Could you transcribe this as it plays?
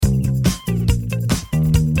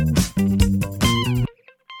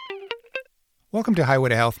Welcome to Highway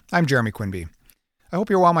to Health. I'm Jeremy Quinby. I hope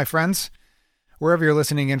you're well, my friends. Wherever you're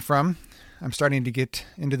listening in from, I'm starting to get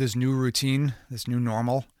into this new routine, this new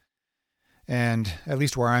normal. And at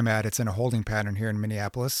least where I'm at, it's in a holding pattern here in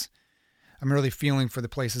Minneapolis. I'm really feeling for the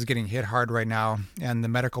places getting hit hard right now and the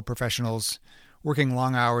medical professionals working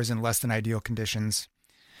long hours in less than ideal conditions.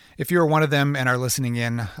 If you're one of them and are listening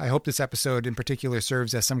in, I hope this episode in particular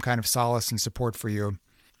serves as some kind of solace and support for you.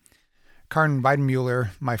 Karin,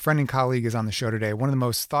 Weidenmueller, my friend and colleague, is on the show today, one of the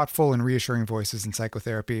most thoughtful and reassuring voices in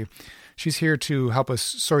psychotherapy. She's here to help us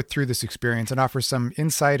sort through this experience and offer some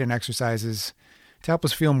insight and exercises to help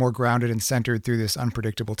us feel more grounded and centered through this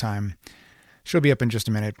unpredictable time. She'll be up in just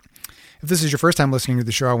a minute. If this is your first time listening to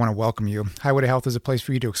the show, I want to welcome you. Highway to Health is a place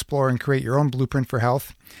for you to explore and create your own blueprint for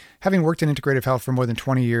health. Having worked in integrative health for more than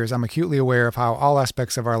 20 years, I'm acutely aware of how all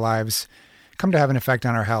aspects of our lives come to have an effect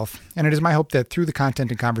on our health. And it is my hope that through the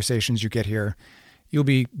content and conversations you get here, you'll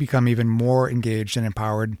become even more engaged and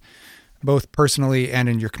empowered, both personally and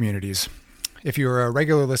in your communities. If you're a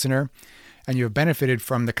regular listener and you have benefited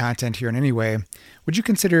from the content here in any way, would you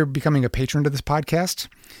consider becoming a patron to this podcast?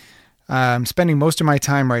 I'm spending most of my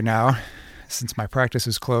time right now, since my practice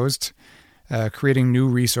is closed, creating new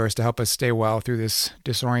resource to help us stay well through this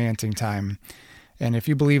disorienting time. And if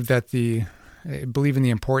you believe in the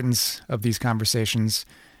importance of these conversations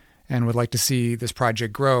and would like to see this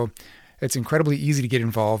project grow, it's incredibly easy to get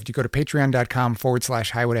involved. You go to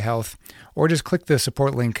patreon.com/highway to health, or just click the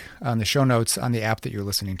support link on the show notes on the app that you're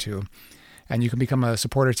listening to. And you can become a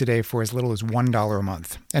supporter today for as little as $1 a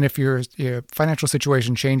month. And if your financial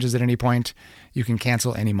situation changes at any point, you can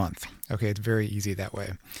cancel any month. Okay, it's very easy that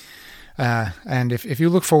way. And if you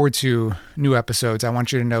look forward to new episodes, I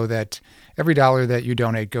want you to know that every dollar that you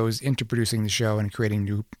donate goes into producing the show and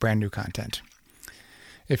creating brand new content.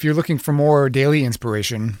 If you're looking for more daily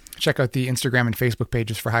inspiration, check out the Instagram and Facebook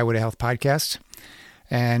pages for Highway to Health Podcast.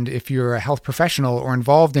 And if you're a health professional or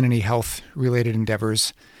involved in any health-related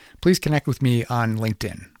endeavors, please connect with me on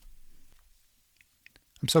LinkedIn.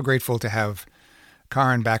 I'm so grateful to have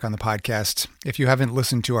Karin back on the podcast. If you haven't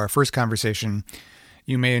listened to our first conversation,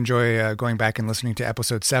 you may enjoy going back and listening to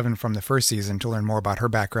episode 7 from the first season to learn more about her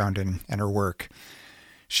background and her work.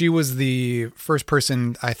 She was the first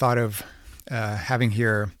person I thought of having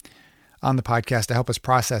here on the podcast to help us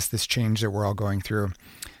process this change that we're all going through.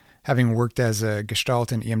 Having worked as a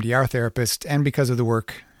Gestalt and EMDR therapist, and because of the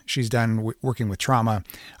work she's done working with trauma,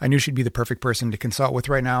 I knew she'd be the perfect person to consult with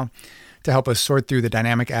right now to help us sort through the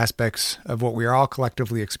dynamic aspects of what we are all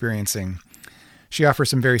collectively experiencing. She offers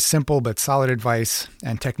some very simple but solid advice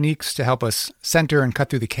and techniques to help us center and cut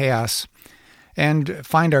through the chaos and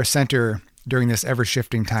find our center during this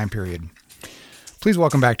ever-shifting time period. Please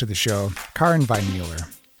welcome back to the show, Karin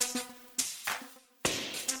Weidenmueller.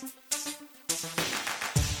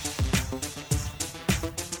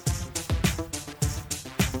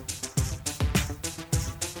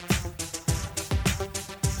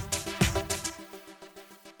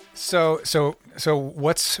 So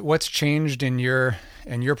what's changed in your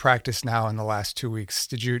practice now in the last 2 weeks?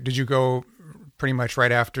 Did you go pretty much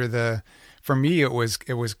right after for me it was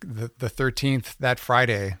the 13th, that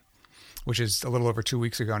Friday, which is a little over 2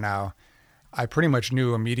 weeks ago now. I pretty much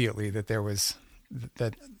knew immediately that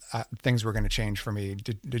things were going to change for me.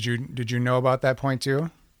 Did you know about that point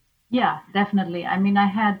too? Yeah, definitely. I mean, I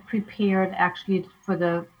had prepared actually for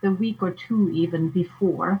the week or two even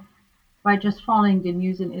before. By just following the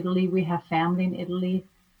news in Italy. We have family in Italy.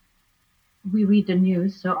 We read the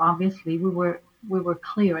news, so obviously we were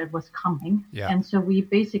clear it was coming. Yeah. And so we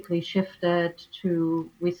basically shifted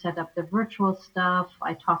we set up the virtual stuff.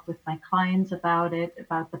 I talked with my clients about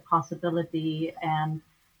the possibility. And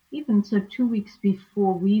even so 2 weeks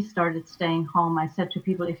before we started staying home, I said to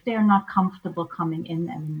people, if they're not comfortable coming in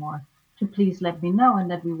anymore, to please let me know,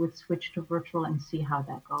 and that we would switch to virtual and see how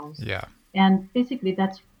that goes. Yeah. And basically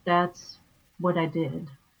that's what I did.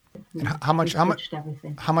 How much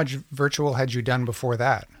virtual had you done before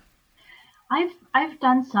that? I've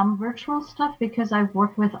done some virtual stuff because I've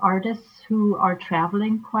worked with artists who are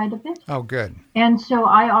traveling quite a bit. Oh, good. And so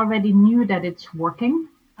I already knew that it's working.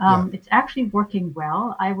 Yeah. It's actually working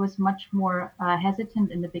well. I was much more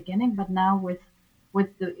hesitant in the beginning, but now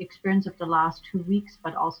with the experience of the last 2 weeks,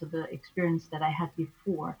 but also the experience that I had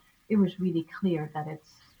before, it was really clear that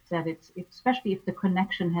it's especially if the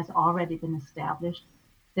connection has already been established,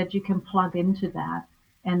 that you can plug into that,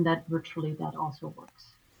 and that virtually that also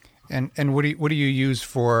works. And what do you use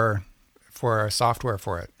for software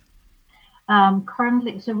for it?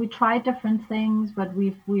 Currently, so we tried different things, but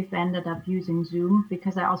we've ended up using Zoom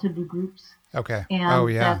because I also do groups. Okay.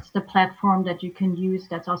 And that's the platform that you can use.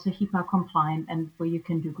 That's also HIPAA compliant, and where you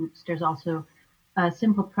can do groups. There's also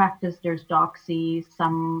simple practice. There's Doxy.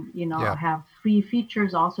 Some, Yeah. have free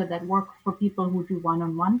features also that work for people who do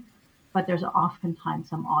one-on-one. But there's oftentimes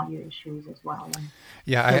some audio issues as well. And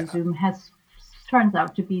Yeah. so Zoom turns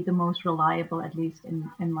out to be the most reliable, at least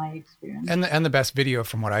in my experience. And the best video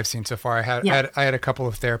from what I've seen so far. Yeah. I had a couple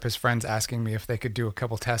of therapist friends asking me if they could do a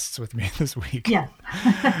couple tests with me this week. Yes.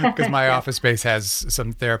 Because my office space has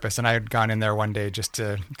some therapists, and I had gone in there one day just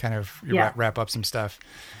to kind of wrap up some stuff.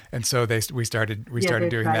 And so we started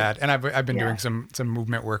doing that. And I've been doing some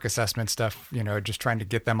movement work assessment stuff, just trying to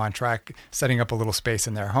get them on track, setting up a little space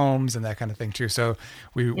in their homes and that kind of thing too. So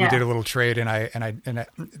we did a little trade, and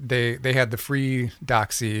they had the free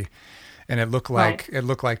Doxy, and it looked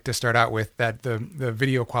like to start out with that the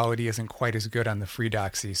video quality isn't quite as good on the free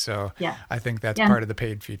Doxy. So I think that's part of the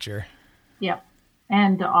paid feature. Yeah.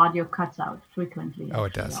 And the audio cuts out frequently. Oh,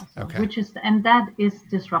 it does. Also, Okay. And that is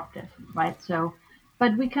disruptive, right? So,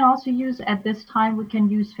 but we can also at this time, we can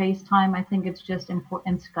use FaceTime. I think it's just important,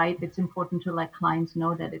 and Skype. It's important to let clients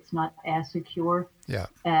know that it's not as secure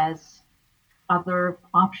as other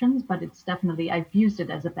options, but it's definitely, I've used it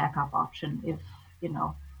as a backup option. If,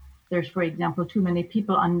 there's, for example, too many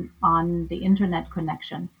people on the internet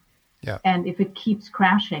connection. Yeah. And if it keeps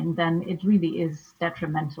crashing, then it really is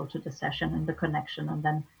detemmental to the session and the connection. And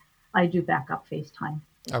then I do backup FaceTime.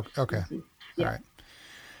 Oh, okay. Yeah.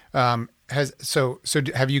 All right.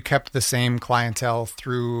 Have you kept the same clientele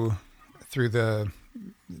through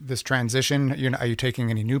this transition? Are you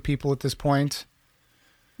taking any new people at this point?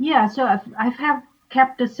 Yeah. So I've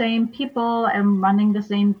kept the same people. I'm running the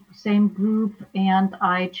same group, and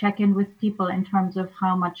I check in with people in terms of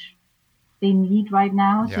how much they need right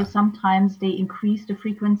now. Yeah. So sometimes they increase the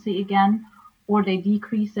frequency again, or they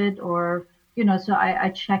decrease it, or, so I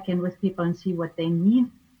check in with people and see what they need.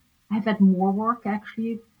 I've had more work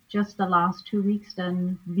actually just the last 2 weeks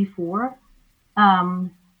than before.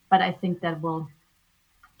 But I think that will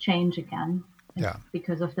change again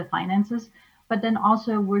because of the finances. But then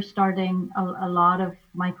also we're starting, a lot of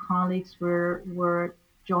my colleagues were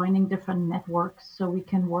joining different networks so we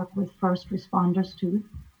can work with first responders too.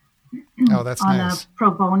 Oh, that's on nice. A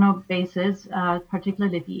pro bono basis,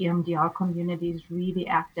 particularly the EMDR community is really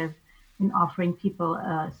active in offering people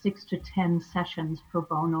 6 to 10 sessions pro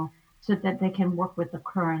bono so that they can work with the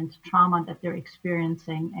current trauma that they're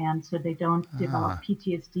experiencing, and so they don't develop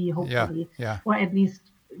PTSD, hopefully, or at least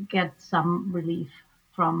get some relief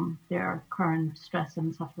from their current stress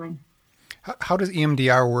and suffering. How does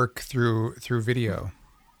EMDR work through video?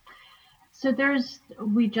 So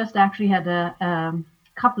we just actually had a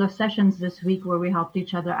couple of sessions this week where we helped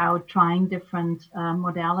each other out trying different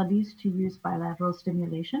modalities to use bilateral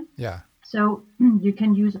stimulation. Yeah. So you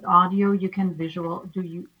can use audio, you can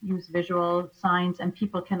use visual signs, and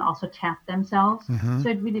people can also tap themselves. Mm-hmm. So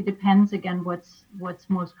it really depends, again, what's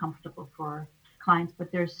most comfortable for clients.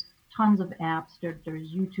 But there's tons of apps. There's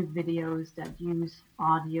YouTube videos that use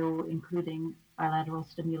audio, including bilateral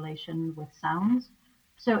stimulation with sounds.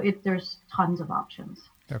 So there's tons of options.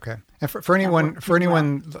 Okay. And for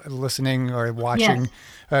anyone listening or watching,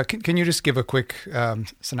 can you just give a quick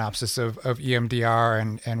synopsis of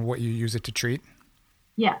EMDR and what you use it to treat?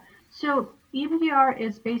 Yeah. So EMDR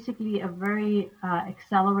is basically a very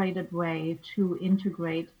accelerated way to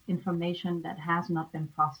integrate information that has not been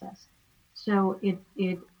processed. So it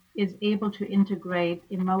is able to integrate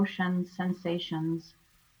emotions, sensations,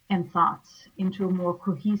 and thoughts into a more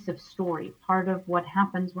cohesive story. Part of what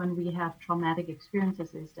happens when we have traumatic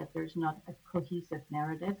experiences is that there's not a cohesive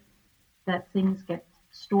narrative, that things get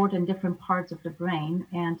stored in different parts of the brain,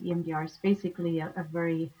 and EMDR is basically a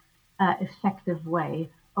very effective way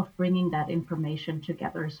of bringing that information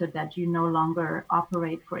together so that you no longer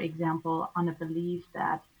operate, for example, on a belief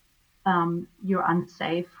that you're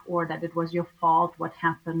unsafe or that it was your fault what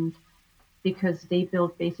happened, because they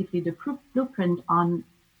build basically the blueprint on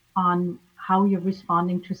how you're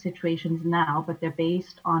responding to situations now, but they're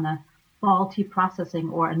based on a faulty processing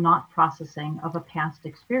or a not processing of a past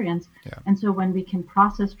experience. Yeah. And so when we can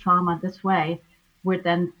process trauma this way, we're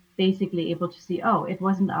then basically able to see, oh, it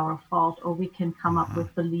wasn't our fault, or we can come up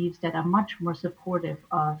with beliefs that are much more supportive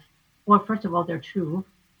of, well, first of all, they're true.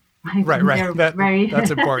 Right.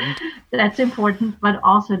 That's important. That's important, but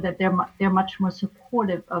also that they're much more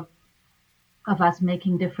supportive of us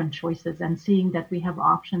making different choices and seeing that we have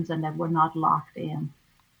options and that we're not locked in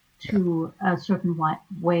to a certain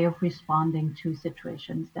way of responding to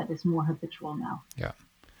situations that is more habitual now. Yeah.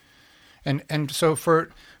 And so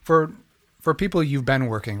for people you've been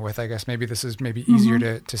working with, I guess maybe this is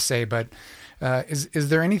easier to say, but is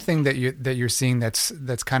there anything that you're seeing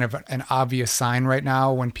that's kind of an obvious sign right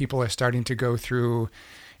now when people are starting to go through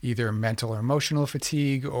either mental or emotional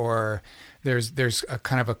fatigue, or there's a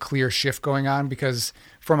kind of a clear shift going on. Because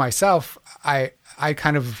for myself, I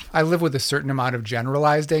live with a certain amount of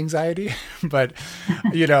generalized anxiety, but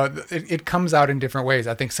it comes out in different ways.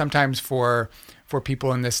 I think sometimes for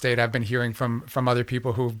people in this state, I've been hearing from other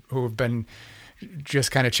people who have been just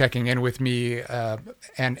kind of checking in with me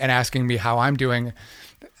and asking me how I'm doing.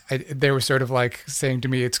 They were sort of like saying to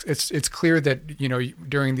me, it's clear that,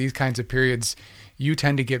 during these kinds of periods, you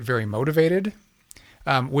tend to get very motivated,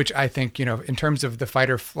 which I think, in terms of the fight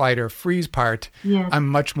or flight or freeze part, Yes. I'm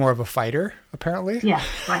much more of a fighter, apparently. Yeah,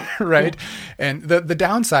 right. Right. Yeah. And the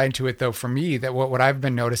downside to it, though, for me, that what I've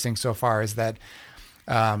been noticing so far is that,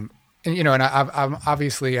 I'm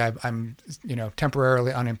obviously I'm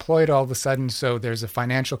temporarily unemployed all of a sudden, so there's a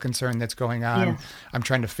financial concern that's going on. Yes. I'm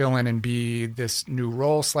trying to fill in and be this new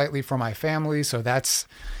role slightly for my family, so that's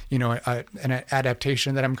an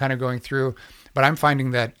adaptation that I'm kind of going through. But I'm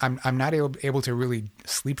finding that I'm not able to really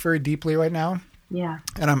sleep very deeply right now. Yeah.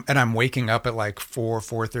 And I'm waking up at like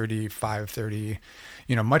 4:30,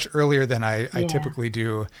 5:30, much earlier than I typically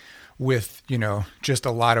do, with just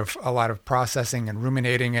a lot of processing and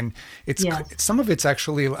ruminating. And it's some of it's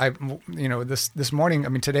actually this morning, I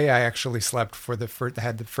mean today, I actually slept had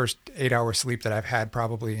the first 8-hour sleep that I've had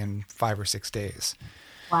probably in 5 or 6 days.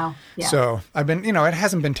 Wow. Yeah. So I've been, it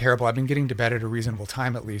hasn't been terrible. I've been getting to bed at a reasonable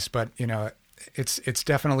time at least, but it's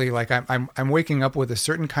definitely like I'm waking up with a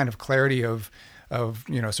certain kind of clarity of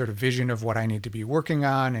sort of vision of what I need to be working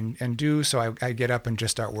on and do. So I get up and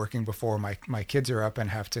just start working before my kids are up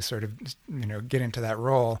and have to sort of, get into that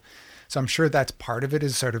role. So I'm sure that's part of it,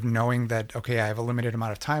 is sort of knowing that, okay, I have a limited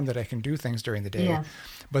amount of time that I can do things during the day. Yes.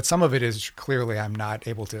 But some of it is clearly I'm not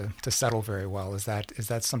able to settle very well. Is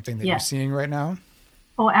that something that you're seeing right now?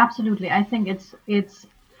 Oh, absolutely. I think it's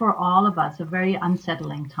for all of us a very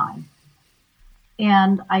unsettling time.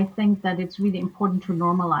 And I think that it's really important to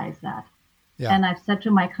normalize that. Yeah. And I've said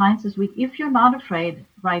to my clients this week, if you're not afraid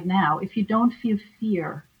right now, if you don't feel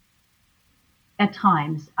fear at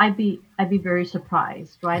times, I'd be very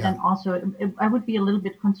surprised, right? Yeah. And also I would be a little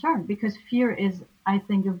bit concerned, because fear is, I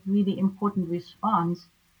think, a really important response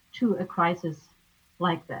to a crisis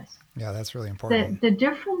like this. Yeah, that's really important. The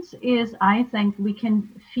difference is, I think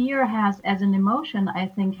fear has, as an emotion, I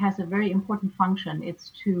think has a very important function.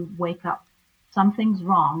 It's to wake up. Something's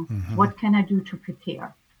wrong. Mm-hmm. What can I do to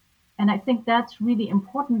prepare? And I think that's really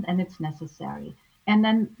important, and it's necessary. And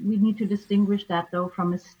then we need to distinguish that, though,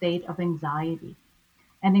 from a state of anxiety.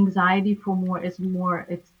 And anxiety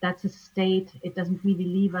that's a state. It doesn't really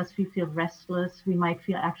leave us. We feel restless. We might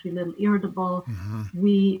feel actually a little irritable. Mm-hmm.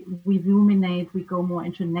 We ruminate. We go more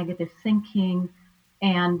into negative thinking.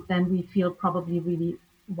 And then we feel probably really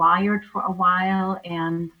wired for a while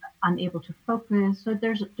and unable to focus. So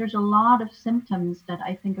there's a lot of symptoms that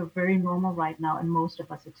I think are very normal right now, and most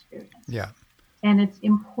of us experience. Yeah. And it's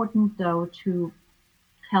important, though, to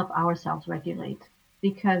help ourselves regulate,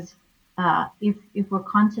 because if we're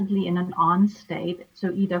constantly in an on state,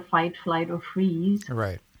 so either fight, flight, or freeze,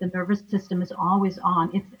 Right. the nervous system is always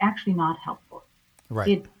on. It's actually not helpful.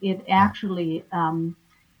 Right. It actually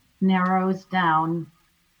narrows down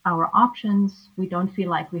our options. We don't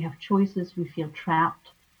feel like we have choices. We feel trapped.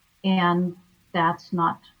 And that's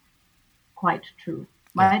not quite true,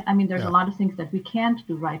 right? I mean, there's a lot of things that we can't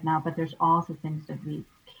do right now, but there's also things that we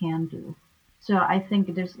can do. So I think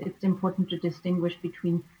it's important to distinguish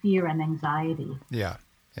between fear and anxiety. Yeah.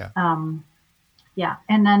 And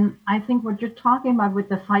then I think what you're talking about with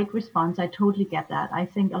the fight response, I totally get that. I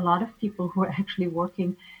think a lot of people who are actually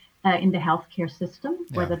working in the healthcare system,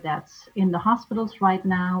 whether that's in the hospitals right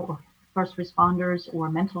now, or first responders, or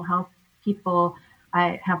mental health people.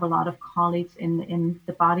 I have a lot of colleagues in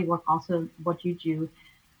the body work, also what you do.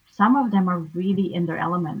 Some of them are really in their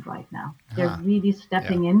element right now. They're really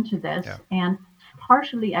stepping into this. Yeah. And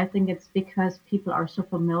partially, I think it's because people are so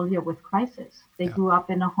familiar with crisis. They grew up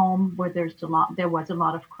in a home where there was a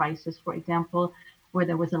lot of crisis, for example, where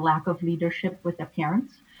there was a lack of leadership with their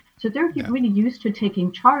parents. So they're really used to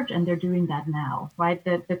taking charge, and they're doing that now, right?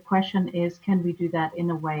 The question is, can we do that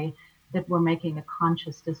in a way that we're making a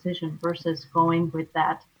conscious decision versus going with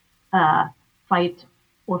that fight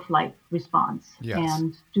or flight response,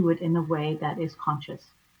 and do it in a way that is conscious.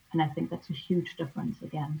 And I think that's a huge difference,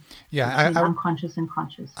 again. Yeah, between unconscious and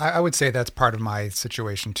conscious. I would say that's part of my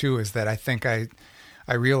situation too, is that I think I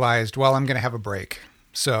realized, well, I'm going to have a break.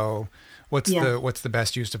 So what's the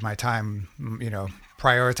best use of my time,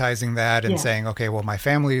 prioritizing that and saying, okay, well, my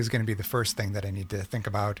family is going to be the first thing that I need to think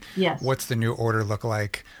about. Yes. What's the new order look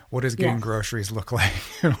like? What does getting groceries look like?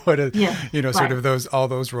 What is, sort of all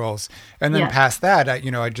those roles. And then past that,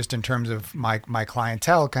 I just in terms of my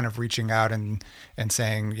clientele, kind of reaching out and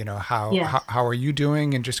saying, how are you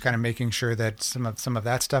doing? And just kind of making sure that some of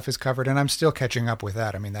that stuff is covered. And I'm still catching up with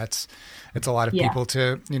that. I mean, it's a lot of people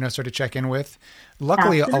to, sort of check in with.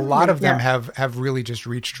 Luckily, a lot of them have really just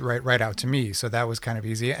reached right out to me. So that was kind of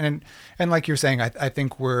easy. And like you're saying, I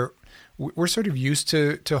think we're sort of used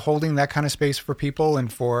to holding that kind of space for people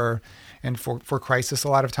and for crisis a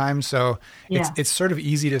lot of times. So it's sort of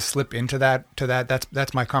easy to slip into that.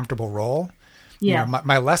 That's my comfortable role. Yeah.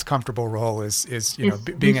 My less comfortable role is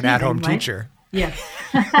being an at-home teacher. Yes.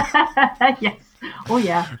 Yes. Oh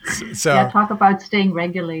yeah. So talk about staying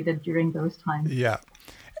regulated during those times. Yeah.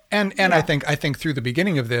 And I think through the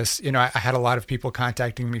beginning of this, I had a lot of people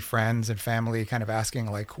contacting me, friends and family, kind of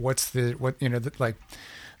asking like,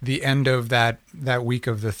 the end of that week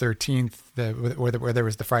of the 13th, where there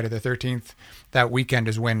was the Friday the 13th, that weekend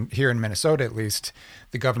is when here in Minnesota, at least,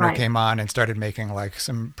 the governor came on and started making like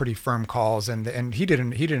some pretty firm calls, and he did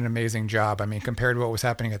an amazing job. I mean, compared to what was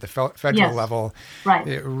happening at the federal level,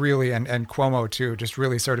 it really, and Cuomo too, just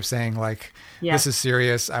really sort of saying like, this is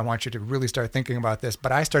serious. I want you to really start thinking about this.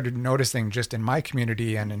 But I started noticing just in my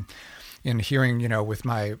community and in hearing, with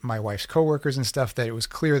my wife's coworkers and stuff, that it was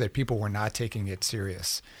clear that people were not taking it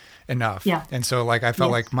serious enough. Yeah. And so like, I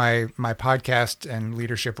felt like my podcast and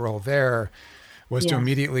leadership role there was to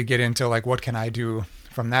immediately get into like, what can I do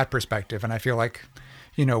from that perspective? And I feel like,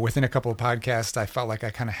 within a couple of podcasts, I felt like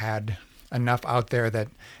I kind of had enough out there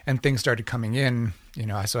and things started coming in,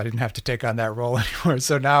 so I didn't have to take on that role anymore.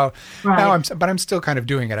 So now I'm still kind of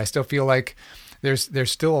doing it. I still feel like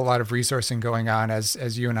there's still a lot of resourcing going on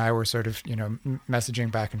as you and I were sort of,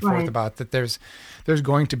 messaging back and forth about that. There's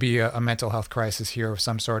going to be a mental health crisis here of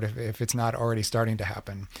some sort if it's not already starting to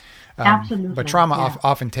happen. Absolutely. But trauma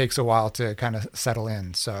often takes a while to kind of settle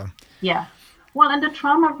in. So yeah, well, and the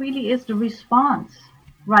trauma really is the response,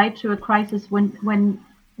 right, to a crisis when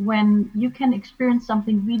you can experience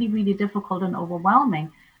something really, really difficult and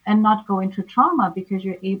overwhelming and not go into trauma because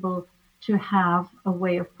you're able to have a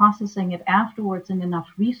way of processing it afterwards and enough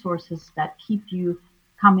resources that keep you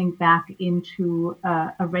coming back into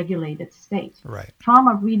a regulated state. Right.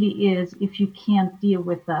 Trauma really is if you can't deal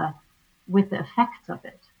with the effects of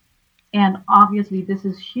it. And obviously this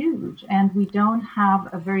is huge, and we don't have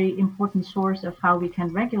a very important source of how we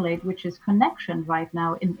can regulate, which is connection right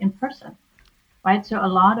now in person, right? So a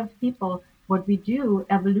lot of people, what we do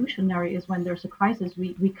evolutionary is when there's a crisis,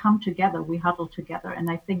 we come together, we huddle together.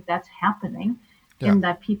 And I think that's happening in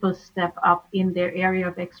that people step up in their area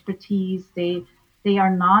of expertise. They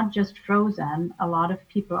are not just frozen. A lot of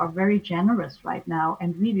people are very generous right now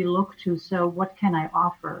and really look to, so what can I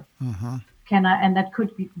offer? Mm-hmm. And that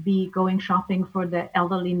could be going shopping for the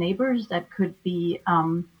elderly neighbors. That could be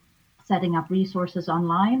setting up resources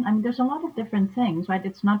online. I mean, there's a lot of different things, right?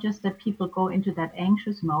 It's not just that people go into that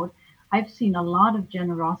anxious mode. I've seen a lot of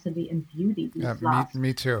generosity and beauty these last.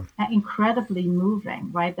 Me too. Incredibly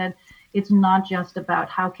moving, right? That it's not just about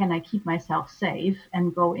how can I keep myself safe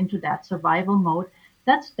and go into that survival mode.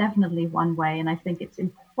 That's definitely one way. And I think it's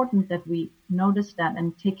important that we notice that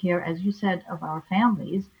and take care, as you said, of our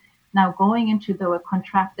families. Now, going into the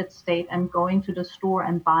contracted state and going to the store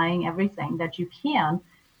and buying everything that you can,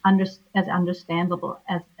 as understandable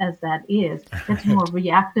as that is, it's more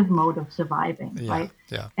reactive mode of surviving, right?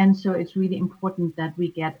 Yeah. And so it's really important that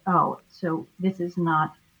we get, so this is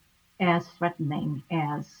not as threatening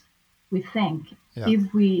as we think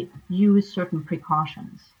if we use certain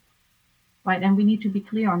precautions, right? And we need to be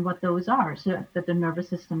clear on what those are so that the nervous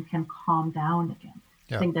system can calm down again.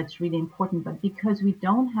 I think that's really important. But because we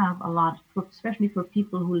don't have a lot, especially for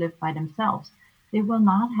people who live by themselves, they will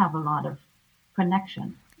not have a lot of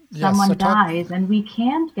connection. Someone dies and we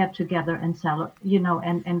can't get together and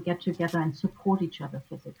and get together and support each other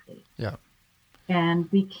physically. Yeah.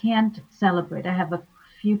 And we can't celebrate. I have a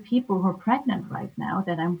few people who are pregnant right now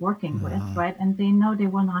that I'm working with, right? And they know they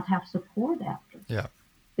will not have support after. Yeah.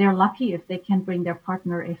 They're lucky if they can bring their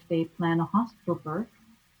partner, if they plan a hospital birth,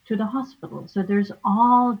 to the hospital. So there's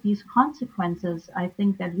all these consequences, I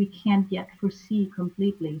think, that we can't yet foresee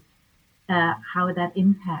completely how that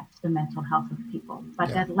impacts the mental health of people.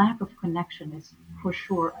 But that lack of connection is for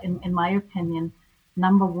sure, in my opinion,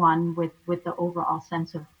 number one with the overall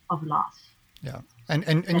sense of loss. Yeah.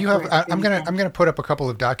 And you have, I'm gonna put up a couple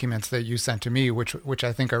of documents that you sent to me, which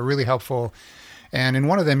I think are really helpful. And in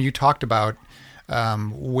one of them, you talked about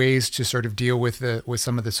ways to sort of deal with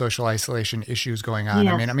some of the social isolation issues going on.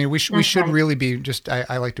 Yes, we should right. really be just.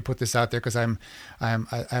 I like to put this out there because I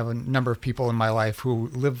have a number of people in my life who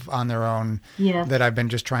live on their own Yes, that I've been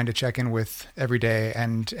just trying to check in with every day,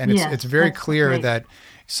 and it's yes, very that's clear great. that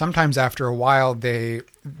sometimes after a while they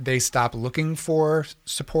stop looking for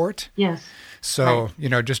support. Yes, right. So,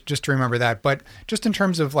 just to remember that. But just in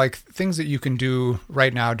terms of like things that you can do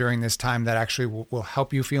right now during this time that actually will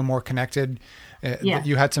help you feel more connected, Yes.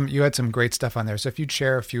 you had some great stuff on there. So if you'd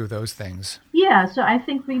share a few of those things. Yeah, so I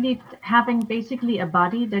think really having basically a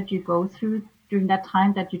buddy that you go through during that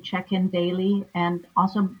time, that you check in daily and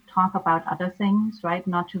also talk about other things, right?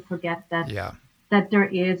 Not to forget that Yeah. there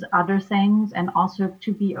is other things, and also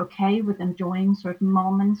to be okay with enjoying certain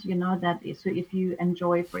moments, so if you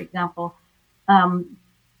enjoy, for example, um,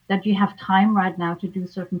 that you have time right now to do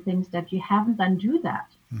certain things that you haven't, then do that,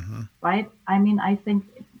 Hmm. right? I mean, I think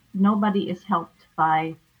nobody is helped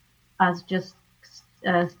by us just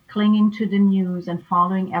clinging to the news and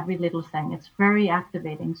following every little thing. It's very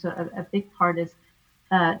activating. So a big part is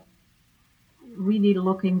uh, really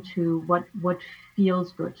looking to what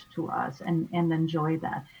feels good to us, and enjoy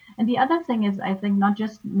that. And the other thing is, I think, not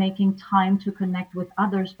just making time to connect with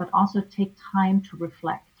others, but also take time to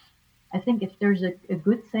reflect. I think if there's a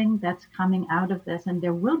good thing that's coming out of this, and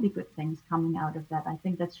there will be good things coming out of that, I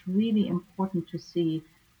think that's really important to see.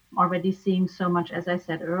 Already seeing so much, as I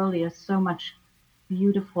said earlier, so much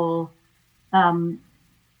beautiful um,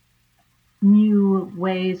 new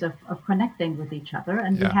ways of connecting with each other,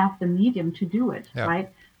 and we Yeah. have the medium to do it, Yeah. right?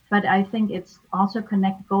 But I think it's also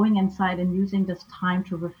going inside and using this time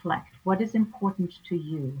to reflect what is important to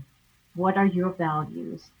you, what are your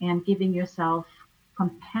values, and giving yourself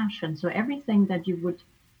compassion. So everything that you would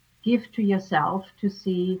give to yourself, to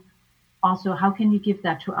see also how can you give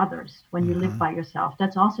that to others when you live Hmm. by yourself.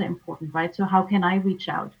 That's also important, right? So how can I reach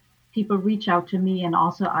out? People reach out to me, and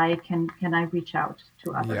also I reach out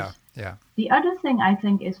to Yeah. others. Yeah. The other thing I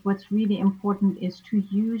think is what's really important is to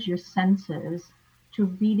use your senses to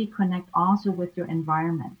really connect also with your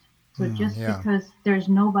environment. So just Yeah. because there's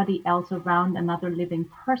nobody else around, another living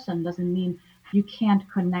person, doesn't mean you can't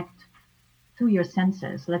connect through your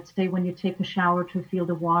senses. Let's say when you take a shower, to feel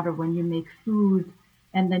the water, when you make food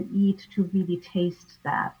and then eat, to really taste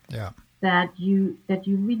that, Yeah. that you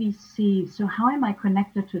really see, so how am I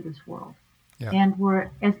connected to this world? Yeah. And we're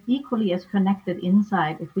as equally as connected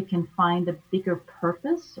inside, if we can find a bigger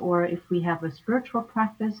purpose, or if we have a spiritual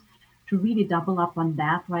practice, to really double up on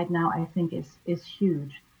that right now, I think is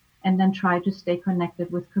huge. And then try to stay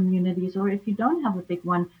connected with communities, or if you don't have a big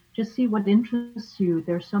one, just see what interests you.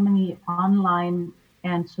 There's so many online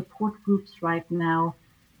and support groups right now.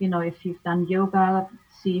 If you've done yoga,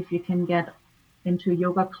 see if you can get into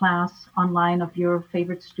yoga class online of your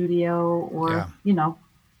favorite studio, or Yeah.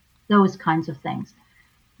 those kinds of things.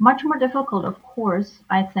 Much more difficult, of course,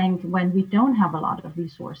 I think, when we don't have a lot of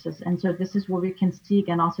resources. And so this is where we can see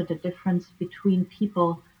again also the difference between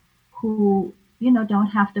people who, don't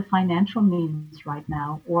have the financial means right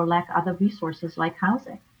now, or lack other resources like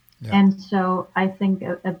housing. Yeah. And so I think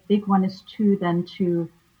a big one is too then to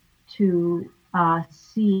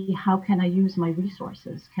see how can I use my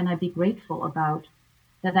resources? Can I be grateful about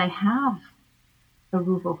that I have a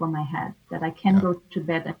roof over my head, that I can Yeah. go to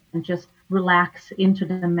bed and just relax into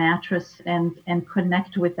the mattress, and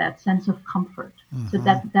connect with that sense of comfort. So Hmm.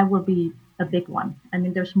 that will be a big one. I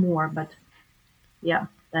mean, there's more, but yeah,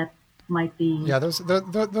 that might be. Yeah.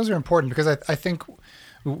 Those are important because I think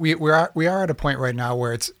we are at a point right now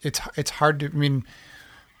where it's hard to. I mean,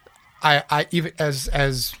 I even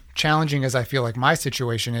as challenging as I feel like my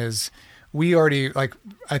situation is, we already like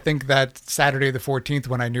I think that Saturday the 14th,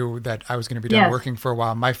 when I knew that I was going to be done Yes, working for a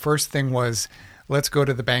while, my first thing was let's go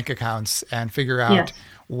to the bank accounts and figure out yes,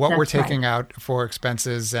 what we're that's right. taking out for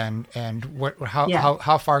expenses, and what Yeah,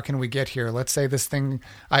 how far can we get here. Let's say this thing,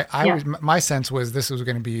 I yeah, was my sense was this was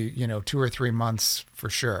going to be 2 or 3 months for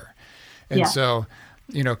sure. And yeah, so,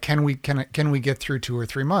 can we get through 2 or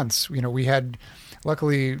 3 months? We had,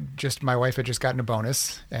 luckily, just my wife had just gotten a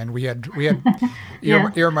bonus, and we had yeah,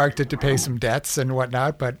 earmarked it to pay some debts and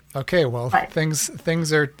whatnot. But okay, well, right.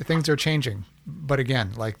 things are changing. But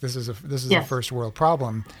again, like this is a Yes. first world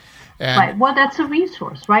problem, and Right. Well, that's a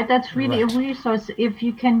resource, right? That's really a right, resource if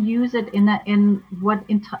you can use it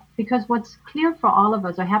because what's clear for all of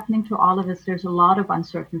us, or happening to all of us, there's a lot of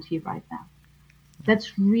uncertainty right now.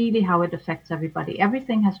 That's really how it affects everybody.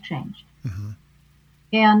 Everything has changed. hmm,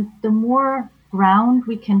 And the more ground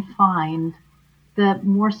we can find, the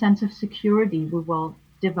more sense of security we will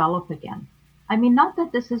develop again. I mean, not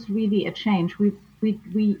that this is really a change.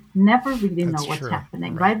 we never really know That's what's true.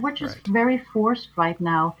 happening, Right. right? We're just Right. very forced right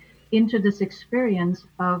now into this experience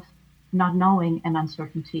of not knowing and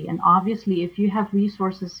uncertainty. And obviously, if you have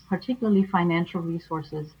resources, particularly financial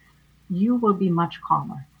resources, you will be much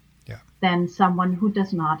calmer Yeah. than someone who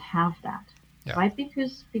does not have that, Yeah. right?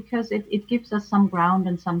 Because it gives us some ground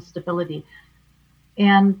and some stability.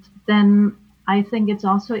 And then I think it's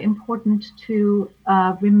also important to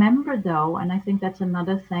remember, though, and I think that's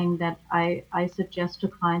another thing that I suggest to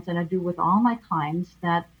clients, and I do with all my clients,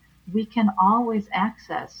 that we can always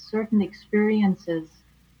access certain experiences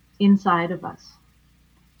inside of us.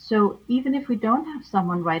 So even if we don't have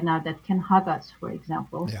someone right now that can hug us, for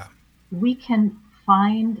example, Yeah. we can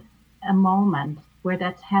find a moment where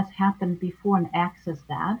that has happened before and access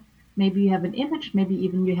that. Maybe you have an image, maybe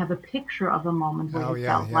even you have a picture of a moment where Oh, you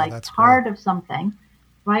yeah. felt Yeah. like That's great. part of something,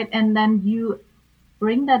 right? And then you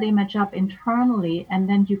bring that image up internally and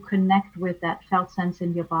then you connect with that felt sense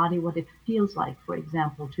in your body, what it feels like, for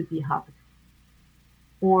example, to be hugged,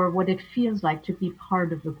 or what it feels like to be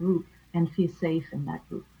part of a group and feel safe in that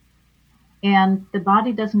group. And the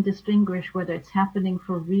body doesn't distinguish whether it's happening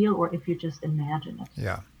for real or if you just imagine it.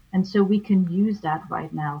 Yeah. And so we can use that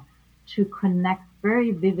right now to connect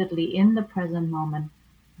very vividly in the present moment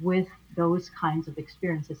with those kinds of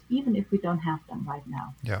experiences, even if we don't have them right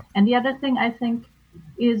now. Yeah. And the other thing I think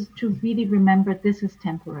is to really remember this is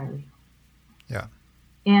temporary. Yeah.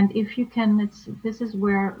 And if you can, this is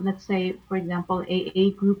where, let's say, for example, AA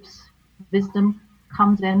groups wisdom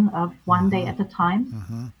comes in of one day Mm-hmm. at a time.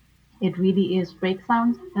 Mm-hmm. It really is break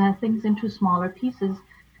down things into smaller pieces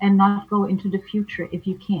and not go into the future if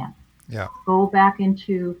you can. Yeah. Go back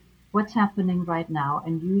into what's happening right now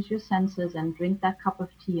and use your senses and drink that cup of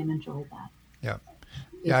tea and enjoy that Yeah.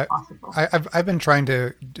 if Yeah. possible. I've been trying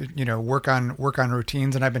to work on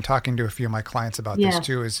routines, and I've been talking to a few of my clients about this Yes,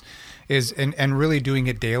 too. And really doing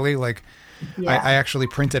it daily. Like yeah, I actually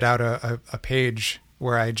printed out a page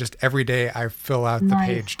where I just every day I fill out the nice.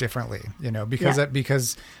 page differently, Yeah,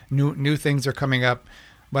 because new things are coming up.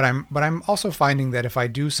 But I'm also finding that if I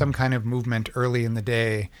do some kind of movement early in the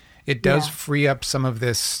day, it does yeah, free up some of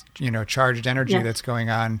this, charged energy yes, that's going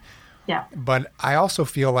on. yeah, But I also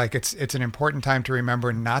feel like it's an important time to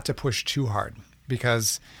remember not to push too hard,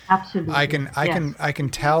 because I absolutely. can I Yes, can I can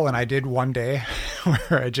tell, and I did one day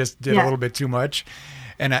where I just did a yeah, little bit too much,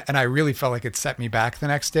 and I really felt like it set me back the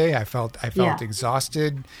next day. I felt yeah,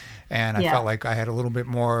 exhausted, and I yeah, felt like I had a little bit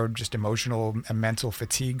more just emotional and mental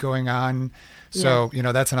fatigue going on. yes, So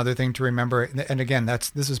that's another thing to remember. And again,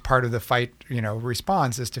 this is part of the fight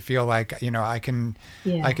response, is to feel like I can I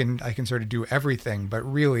yeah, can I can sort of do everything, but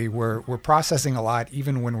really we're processing a lot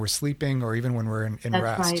even when we're sleeping or even when we're in that's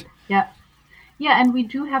rest. right. Yeah. Yeah, and we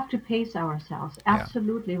do have to pace ourselves. Yeah.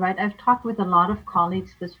 Absolutely, right? I've talked with a lot of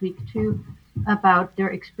colleagues this week too about their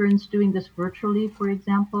experience doing this virtually, for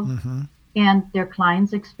example, Mm-hmm. and their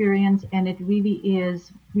clients' experience. And it really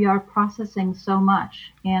is, we are processing so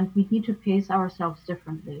much and we need to pace ourselves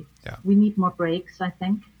differently. Yeah. We need more breaks, I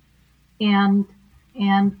think. And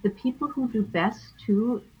the people who do best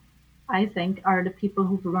too, I think, are the people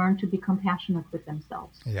who've learned to be compassionate with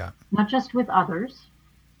themselves, Yeah. not just with others,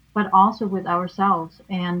 but also with ourselves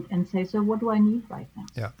and say, so what do I need right now?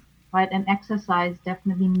 Yeah. Right? And exercise,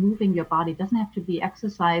 definitely moving your body. It doesn't have to be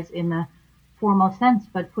exercise in a formal sense,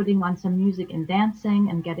 but putting on some music and dancing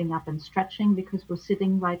and getting up and stretching because we're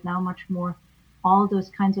sitting right now much more. All those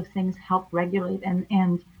kinds of things help regulate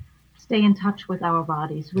and stay in touch with our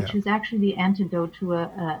bodies, Yeah. which is actually the antidote to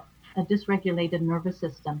a dysregulated nervous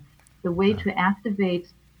system. The way Yeah. to activate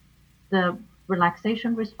the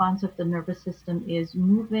relaxation response of the nervous system is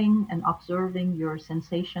moving and observing your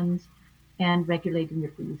sensations and regulating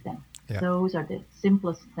your breathing. Yeah. Those are the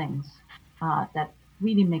simplest things that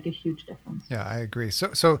really make a huge difference. Yeah, I agree.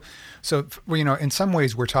 So, well, in some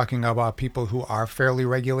ways, we're talking about people who are fairly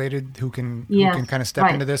regulated, who can Yes, kind of step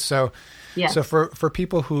right. into this. So Yes, for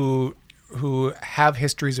people who have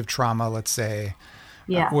histories of trauma, let's say,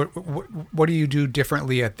 yeah, what do you do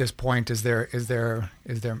differently at this point? Is there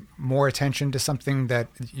more attention to something that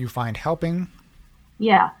you find helping?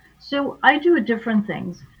 yeah. So I do different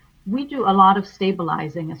things. We do a lot of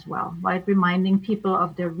stabilizing as well, right? Reminding people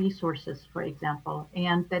of their resources, for example,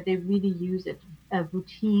 and that they really use it a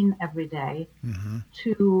routine every day Mm-hmm.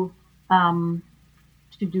 to um,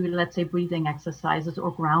 to do, let's say, breathing exercises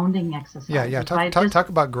or grounding Yeah, yeah. exercises, Talk right? talk Just talk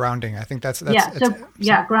about grounding. I think that's yeah. it's So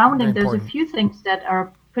yeah, very grounding. There's a important. few things that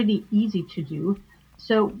are pretty easy to do.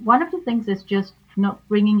 So one of the things is just not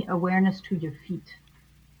bringing awareness to your feet.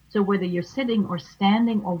 So whether you're sitting or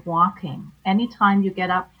standing or walking, anytime you get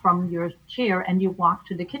up from your chair and you walk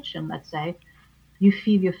to the kitchen, let's say, You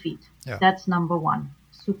feel your feet. Yeah. That's number one.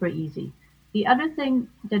 Super easy. The other thing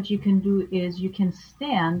that you can do is you can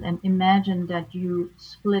stand and imagine that you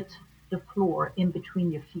split the floor in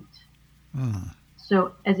between your feet. Mm. So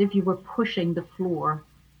as if you were pushing the floor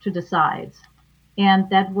to the sides. And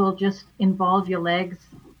that will just involve your legs,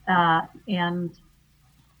 and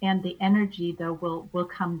the energy though will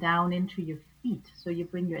come down into your feet. So you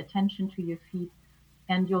bring your attention to your feet,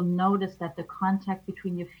 and you'll notice that the contact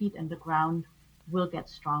between your feet and the ground will get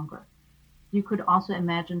stronger. You could also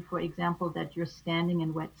imagine, for example, that you're standing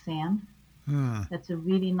in wet sand. Mm. That's a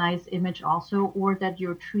really nice image also, or that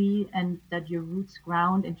you're a tree and that your roots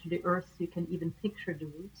ground into the earth, so you can even picture the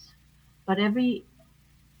roots. But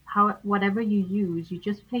whatever you use, you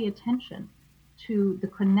just pay attention to the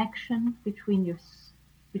connection between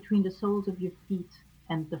the soles of your feet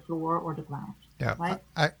and the floor or the ground, Yeah. right?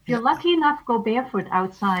 If Yeah. you're lucky enough, go barefoot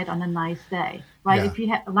outside on a nice day, right? Yeah. If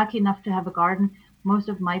you're lucky enough to have a garden, most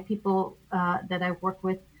of my people that I work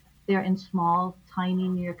with, they're in small, tiny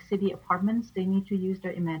New York City apartments. They need to use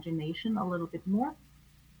their imagination a little bit more,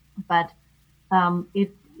 but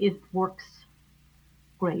it works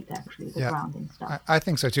great actually, the Yeah. grounding stuff. I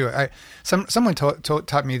think so too. Someone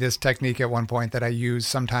taught me this technique at one point that I use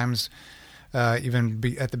sometimes, at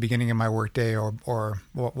the beginning of my workday or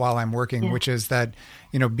while I'm working, Yeah. which is that,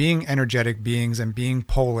 being energetic beings and being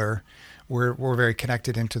polar, we're very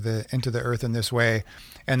connected into the earth in this way.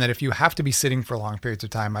 And that if you have to be sitting for long periods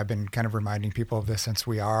of time, I've been kind of reminding people of this since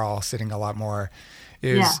we are all sitting a lot more,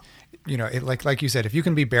 Yeah. is, like you said, if you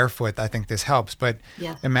can be barefoot, I think this helps. But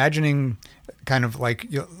Yes. imagining kind of like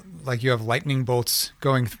you have lightning bolts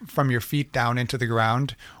going from your feet down into the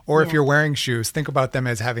ground, or if Yeah. you're wearing shoes, think about them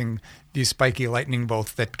as having these spiky lightning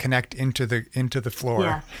bolts that connect into the floor.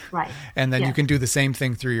 Yes. Right. And then you Yes. can do the same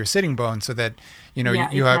thing through your sitting bones, so that Yeah.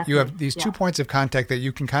 you Exactly. have these Yeah. 2 points of contact that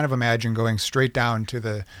you can kind of imagine going straight down to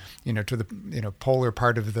the polar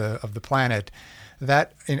part of the planet.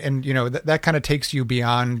 That and that kind of takes you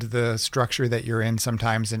beyond the structure that you're in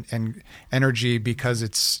sometimes, and energy, because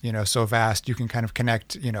it's so vast, you can kind of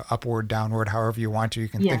connect upward, downward, however you want to. You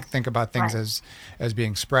can Yes. think about things Right. as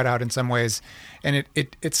being spread out in some ways, and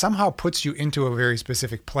it somehow puts you into a very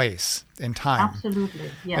specific place in time.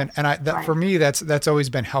 Absolutely. Yes. And Right. for me, that's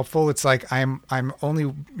always been helpful. It's like I'm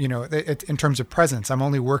only in terms of presence, I'm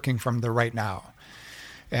only working from the right now.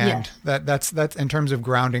 And Yes. that's in terms of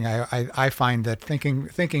grounding. I find that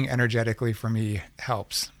thinking energetically for me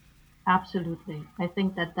helps. Absolutely. I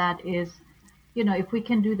think that is, if we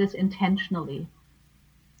can do this intentionally,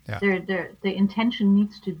 Yeah. the intention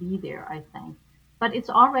needs to be there, I think. But it's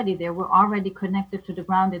already there. We're already connected to the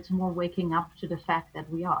ground. It's more waking up to the fact that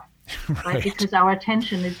we are, right? Right. Because our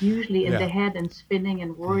attention is usually in the Yeah. head and spinning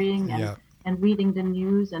and worrying and Yeah. and reading the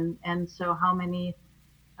news, and so how many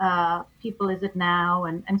people is it now?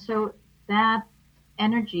 And so that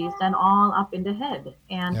energy is then all up in the head,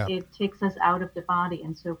 and Yeah. it takes us out of the body.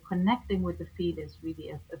 And so connecting with the feet is really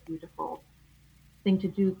a beautiful thing to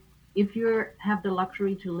do. If you have the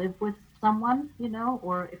luxury to live with someone,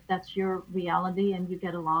 or if that's your reality and you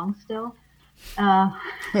get along still, uh,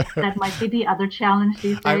 that might be the other challenge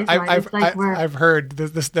these days, right? It's like I've heard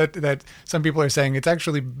that some people are saying it's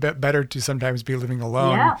actually better to sometimes be living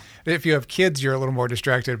alone. Yeah, If you have kids, you're a little more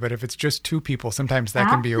distracted, but if it's just two people, sometimes that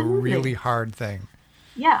can be a really absolutely. hard thing.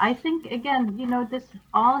 Yeah, I think again, this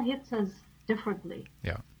all hits us differently.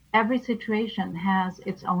 Yeah. Every situation has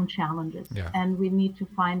its own challenges, Yeah. and we need to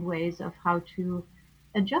find ways of how to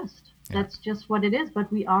adjust. Yeah. That's just what it is.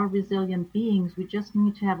 But we are resilient beings. We just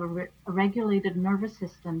need to have a regulated nervous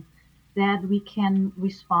system that we can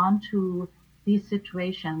respond to these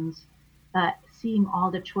situations, seeing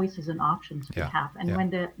all the choices and options we Yeah. have. And Yeah. when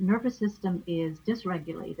the nervous system is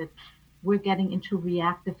dysregulated, we're getting into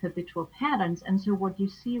reactive habitual patterns. And so, what you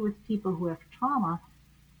see with people who have trauma,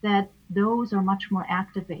 that those are much more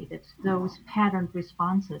activated, those patterned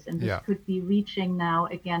responses. And this Yeah. could be reaching now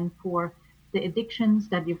again for the addictions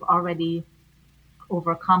that you've already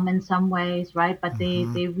overcome in some ways, right? But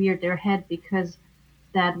Hmm. they reared their head because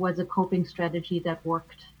that was a coping strategy that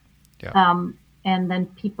worked. Yeah. And then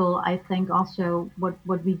people, I think also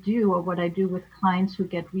what we do, or what I do with clients who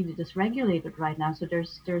get really dysregulated right now. So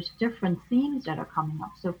there's different themes that are coming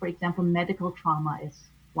up. So for example, medical trauma is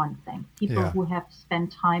one thing. People Yeah. who have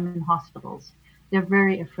spent time in hospitals, they're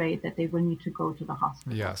very afraid that they will need to go to the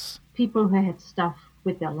hospital. Yes. People who had stuff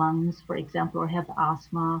with their lungs, for example, or have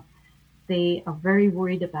asthma, they are very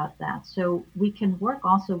worried about that. So we can work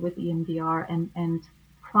also with EMDR and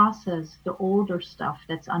process the older stuff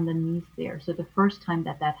that's underneath there. So the first time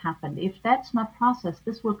that happened, if that's not processed,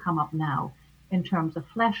 this will come up now. in terms of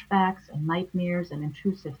flashbacks and nightmares and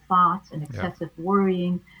intrusive thoughts and Yeah. excessive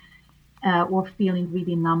worrying, or feeling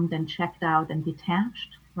really numbed and checked out and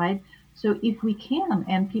detached, right? So if we can,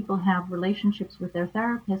 and people have relationships with their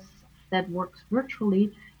therapists that works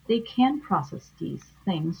virtually, they can process these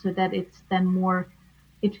things so that it's then more,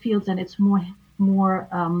 it feels that it's more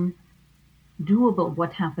doable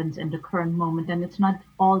what happens in the current moment, and it's not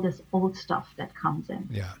all this old stuff that comes in.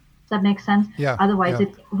 Yeah. Does that make sense? Yeah. Otherwise, Yeah.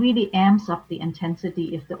 it really amps up the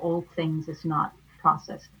intensity if the old things is not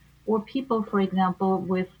processed. Or people, for example,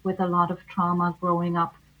 with a lot of trauma growing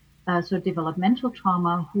up, so developmental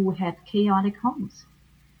trauma, who had chaotic homes.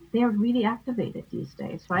 They're really activated these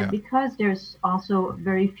days, right? Yeah. Because there's also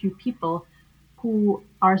very few people who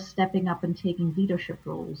are stepping up and taking leadership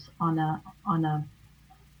roles on a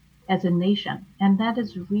as a nation, and that is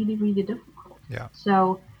really really difficult. Yeah.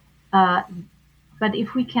 So uh, but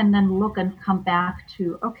if we can then look and come back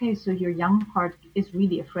to, okay, so your young part is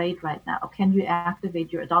really afraid right now. Can you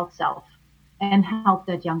activate your adult self and help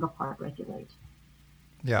that younger part regulate?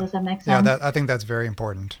 Yeah. Does that make Yeah. sense? That I think that's very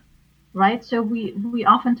important. Right? So we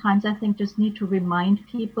oftentimes, I think, just need to remind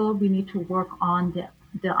people, we need to work on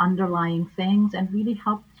the underlying things and really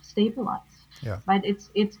help stabilize. Yeah. Right?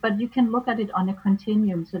 It's but you can look at it on a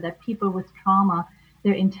continuum so that people with trauma,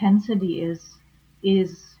 their intensity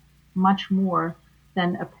is much more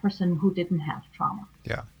than a person who didn't have trauma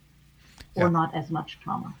Yeah. or Yeah. not as much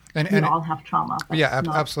trauma. We And all have trauma, but yeah,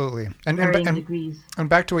 not absolutely. varying degrees. And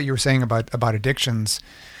back to what you were saying about addictions,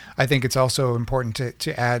 I think it's also important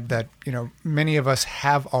to add that, many of us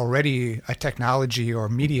have already a technology or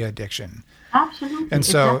media addiction. And Absolutely,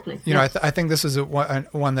 so, exactly. I Yes. think this is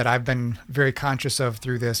one that I've been very conscious of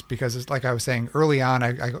through this, because it's like I was saying early on,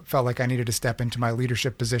 I felt like I needed to step into my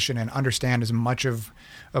leadership position and understand as much of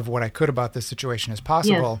what I could about this situation as Yes.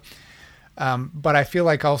 possible. But I feel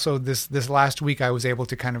like also this last week I was able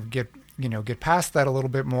to kind of get past that a little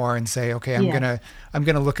bit more and say, okay, Yes. I'm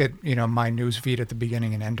gonna look at my news feed at the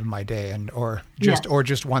beginning and end of my day, and Yes. or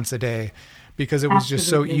just once a day, because it was just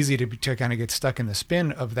so Absolutely. easy to kind of get stuck in the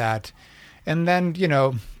spin of that. And then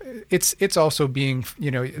it's also being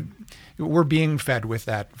we're being fed with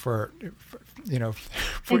that for in a lot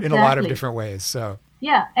of Exactly. different ways. So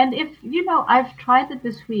Yeah, and if I've tried it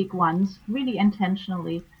this week once, really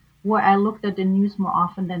intentionally, where I looked at the news more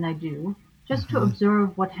often than I do, just to hmm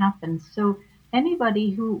observe what happens. So anybody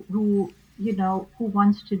who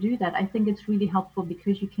wants to do that, I think it's really helpful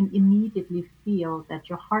because you can immediately feel that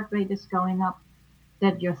your heart rate is going up,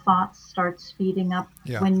 that your thoughts start speeding up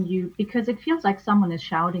yeah, when you because it feels like someone is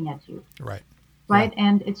shouting at you, right, yeah, right?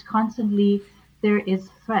 And it's constantly there is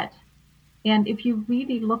threat. And if you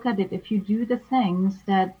really look at it, if you do the things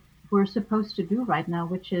that we're supposed to do right now,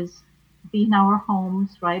 which is be in our homes,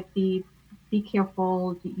 right? Be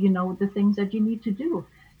careful, the things that you need to do,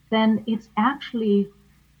 then it's actually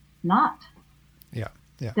not yeah,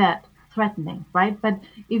 yeah, that threatening, right? But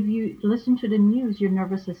if you listen to the news, your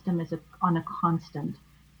nervous system is on a constant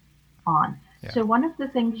on. yeah, So one of the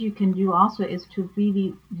things you can do also is to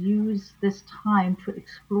really use this time to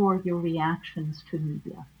explore your reactions to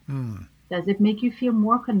media. mm, Does it make you feel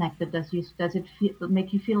more connected? Does it make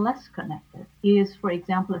you feel less connected? Is, for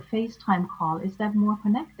example, a FaceTime call, is that more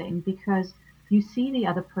connecting because you see the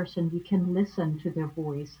other person, you can listen to their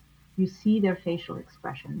voice, you see their facial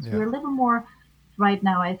expressions. yeah, We're a little more right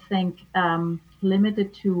now, I think, limited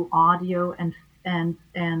to audio and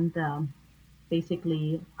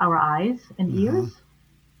basically our eyes and hmm ears,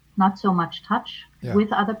 not so much touch yeah, with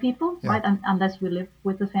other people, yeah, right? Unless we live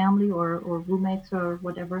with the family or roommates or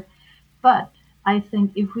whatever. But I think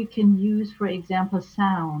if we can use, for example,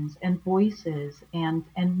 sounds and voices and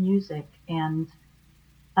music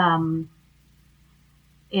um,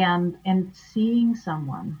 and seeing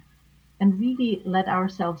someone and really let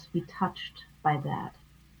ourselves be touched by that,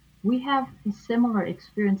 we have a similar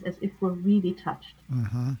experience as if we're really touched,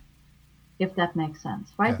 hmm if that makes sense,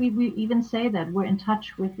 right? yeah, We even say that we're in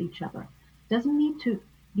touch with each other. Doesn't need to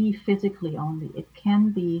be physically only. It can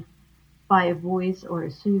be by a voice or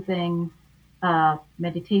a soothing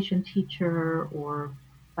meditation teacher or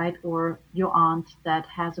right or your aunt that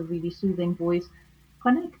has a really soothing voice.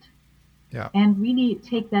 Connect yeah, and really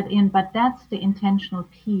take that in, but that's the intentional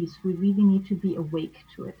piece. We really need to be awake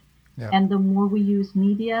to it, yeah, and the more we use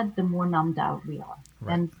media, the more numbed out we are,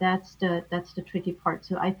 right, and that's the tricky part.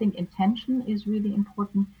 So I think intention is really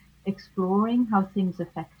important. Exploring how things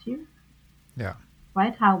affect you, yeah,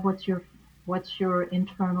 right? How what's your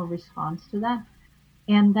internal response to that,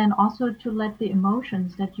 and then also to let the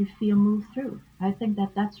emotions that you feel move through. I think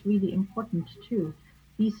that that's really important too.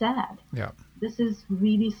 Be sad, yeah, this is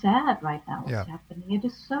really sad right now what's Yeah. happening. It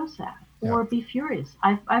is so sad. Yeah. Or be furious.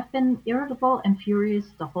 I've been irritable and furious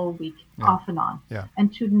the whole week, Yeah. off and on. Yeah.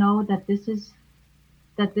 And to know that this is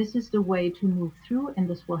the way to move through and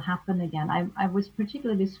this will happen again. I was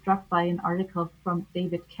particularly struck by an article from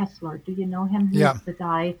David Kessler. Do you know him? Yeah. He's the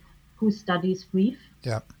guy who studies grief,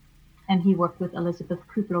 Yeah. and he worked with Elizabeth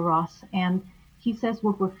Kubler-Ross, and he says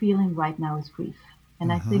what we're feeling right now is grief.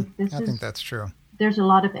 And I Hmm. think this I think is, that's true. there's a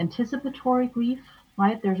lot of anticipatory grief,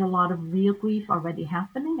 right? There's a lot of real grief already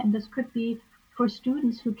happening, and this could be for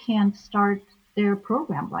students who can't start their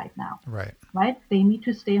program right now, Right. right? They need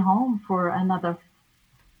to stay home for another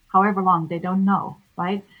however long, they don't know,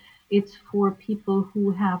 right? It's for people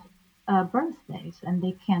who have birthdays and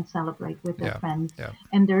they can't celebrate with their Yeah. friends. Yeah.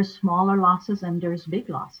 And there's smaller losses and there's big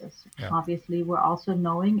losses. Yeah. Obviously, we're also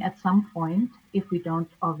knowing at some point, if we don't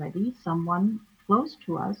already, someone close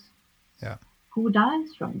to us Yeah. who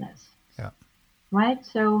dies from this, Yeah. right?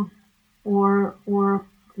 So, or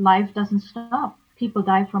life doesn't stop. People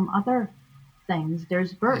die from other things.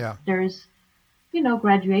 There's birth. Yeah. There's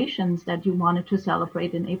graduations that you wanted to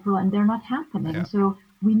celebrate in April and they're not happening. Yeah. So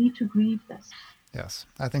we need to grieve this. Yes,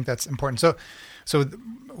 I think that's important. So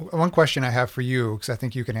one question I have for you, because I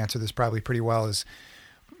think you can answer this probably pretty well, is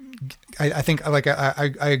I think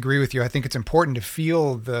I agree with you. I think it's important to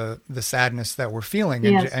feel the sadness that we're feeling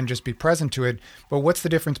and, Yes. and just be present to it. But what's the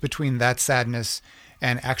difference between that sadness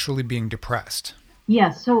and actually being depressed?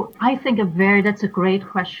 Yes, so I think that's a great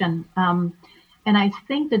question. And I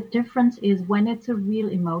think the difference is when it's a real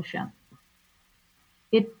emotion,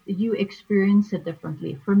 you experience it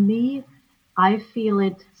differently. For me, I feel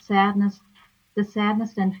it sadness. The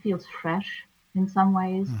sadness then feels fresh in some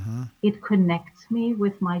ways. Hmm. It connects me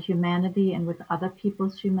with my humanity and with other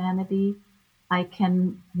people's humanity. I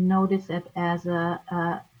can notice it as a,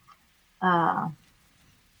 a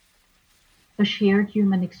shared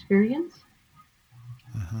human experience.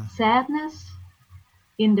 Hmm. Sadness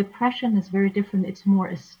in depression is very different. It's more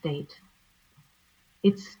a state.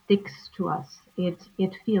 It sticks to us.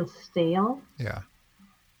 It feels stale. Yeah.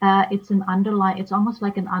 It's almost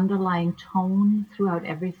like an underlying tone throughout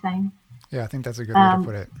everything. Yeah, I think that's a good way to Um,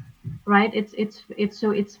 put it. right?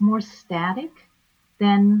 It's more static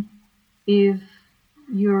than if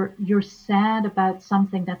you're sad about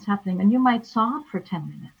something that's happening, and you might sob for 10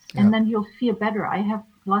 minutes Yeah. and then you'll feel better. I have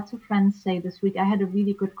lots of friends say this week I had a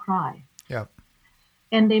really good cry, Yeah.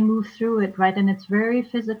 and they move through it, right? And it's very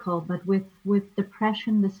physical, but with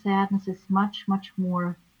depression, the sadness is much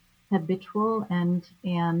more habitual, and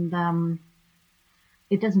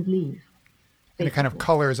it doesn't leave, And it kind of basically.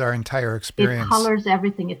 colors our entire It experience. colors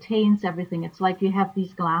everything, it taints everything. It's like you have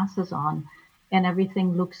these glasses on and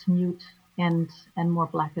everything looks mute and more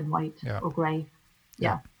black and white Yeah. or gray.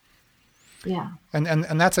 Yeah. Yeah. Yeah.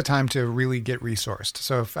 And that's a time to really get resourced.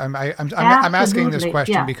 So if I'm asking this Absolutely.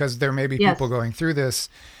 question Yeah. because there may be Yes. people going through this,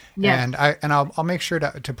 Yes. and I'll make sure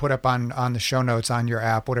to put up on the show notes on your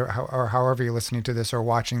app, whatever, or however you're listening to this or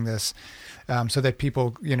watching this, so that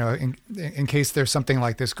people, in case there's something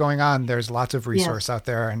like this going on, there's lots of resource Yes. out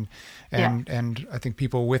there, and Yeah. and I think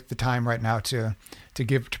people with the time right now to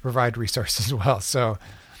provide resources as well. So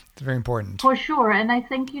it's very important. For sure. And I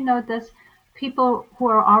think, this people who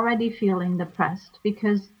are already feeling depressed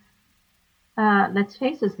because let's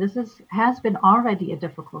face it, has been already a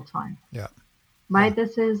difficult time, Yeah. right? Yeah.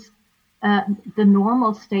 This is the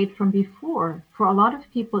normal state from before for a lot of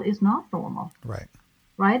people is not normal, Right.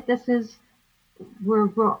 right? This is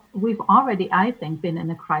we've already, I think, been in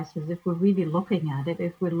a crisis. If we're really looking at it,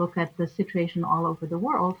 if we look at the situation all over the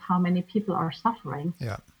world, how many people are suffering,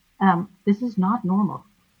 Yeah. this is not normal.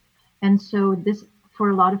 And so this, for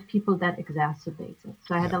a lot of people, that exacerbates it.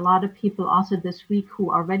 So I had Yeah. a lot of people also this week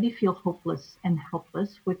who already feel hopeless and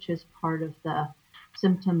helpless, which is part of the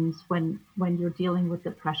symptoms when you're dealing with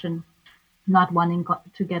depression, not wanting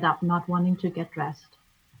to get up, not wanting to get dressed,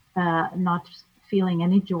 not feeling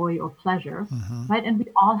any joy or pleasure, Hmm. right? And we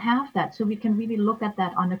all have that. So we can really look at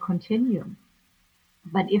that on a continuum.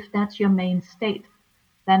 But if that's your main state,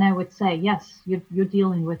 then I would say, yes, you're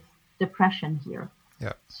dealing with depression here.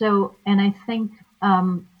 Yeah. So, and I think,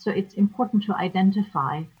 so it's important to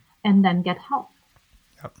identify and then get help,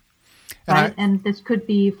 Yep. And right? And this could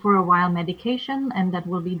be for a while medication, and that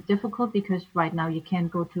will be difficult because right now you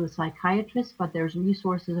can't go to a psychiatrist, but there's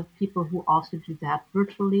resources of people who also do that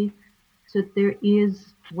virtually. So there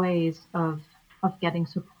is ways of getting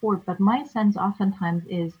support. But my sense oftentimes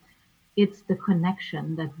is it's the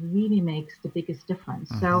connection that really makes the biggest difference.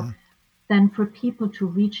 So Hmm. then for people to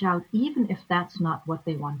reach out, even if that's not what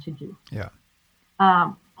they want to do. Yeah.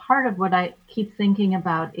 Part of what I keep thinking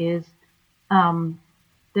about is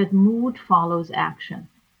that mood follows action.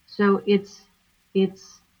 So it's if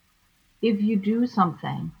you do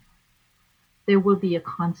something, there will be a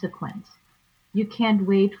consequence. You can't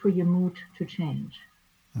wait for your mood to change.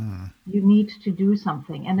 Mm. You need to do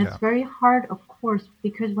something. And it's Yeah. very hard, of course,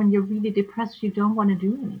 because when you're really depressed, you don't want to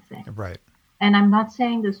do anything. Right. And I'm not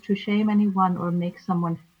saying this to shame anyone or make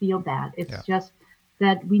someone feel bad. Yeah. It's just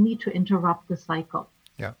that we need to interrupt the cycle,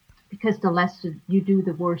 Yeah. because the less you do,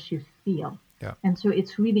 the worse you feel. Yeah. And so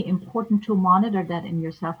it's really important to monitor that in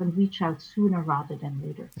yourself and reach out sooner rather than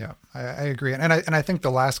later. Yeah. I agree. And I think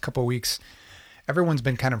the last couple of weeks, everyone's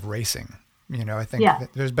been kind of racing. I think Yeah,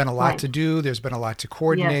 that there's been a lot right. to do. There's been a lot to Yes,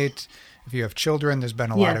 coordinate. If you have children, there's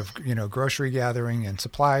been a lot yes, of, grocery gathering and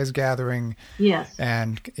supplies gathering, yes,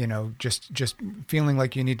 and, just feeling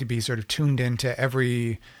like you need to be sort of tuned into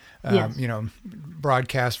every, yes,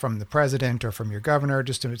 broadcast from the president or from your governor,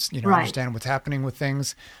 just to, right. understand what's happening with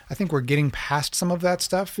things. I think we're getting past some of that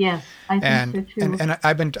stuff. Yes, I think so And, too. and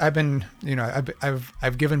I've been,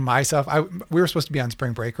 I've given myself, we were supposed to be on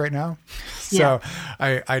spring break right now. Yeah,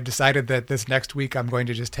 So I decided that this next week I'm going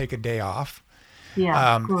to just take a day off.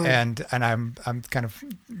 yeah, good. And I'm kind of,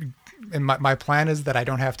 and my plan is that I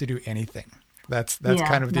don't have to do anything. That's Yeah,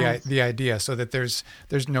 kind of nice. the idea, so that there's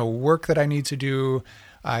no work that I need to do.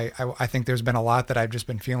 I think there's been a lot that I've just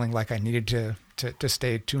been feeling like I needed to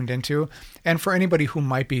stay tuned into. And for anybody who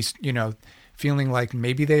might be, feeling like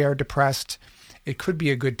maybe they are depressed, it could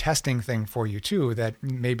be a good testing thing for you too, that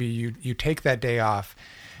maybe you take that day off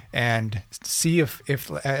and see if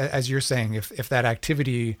as you're saying, if that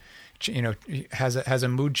activity, has a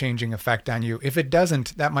mood changing effect on you. If it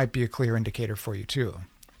doesn't, that might be a clear indicator for you too.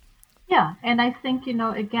 Yeah, and I think,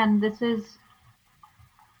 again, this is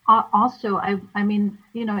also, I mean,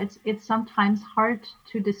 it's sometimes hard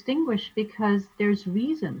to distinguish because there's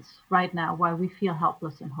reasons right now why we feel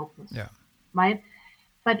helpless and hopeless, Yeah. right?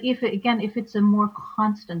 But if it's a more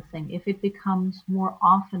constant thing, if it becomes more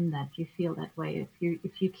often that you feel that way,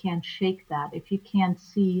 if you can't shake that, if you can't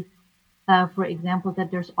see, for example,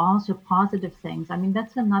 that there's also positive things. I mean,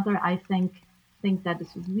 that's another, I think that is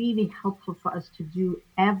really helpful for us to do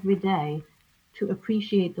every day, to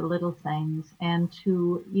appreciate the little things and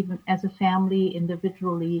to, even as a family,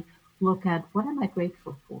 individually, look at what am I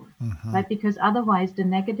grateful for, Mm-hmm. right? Because otherwise the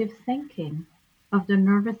negative thinking of the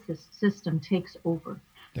nervous system takes over.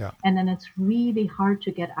 Yeah. And then it's really hard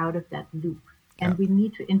to get out of that loop. Yeah. And we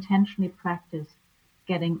need to intentionally practice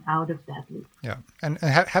getting out of that loop. Yeah. And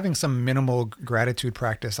having some minimal gratitude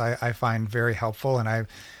practice, I find very helpful. And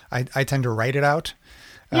I tend to write it out.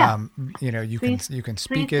 Yeah. You Three, can three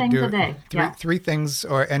speak it, things do a day. Yeah. three things,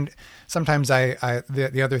 and sometimes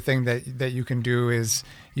the other thing that you can do is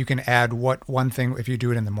you can add what one thing, if you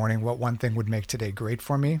do it in the morning, what one thing would make today great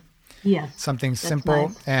for me. Yes. Something That's simple,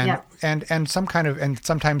 nice. and Yeah. and some kind of, and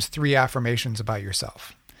sometimes 3 affirmations about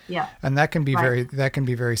yourself. Yeah. And that can be Right.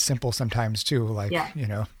 very simple sometimes too, like,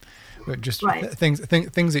 Yeah. just Right. things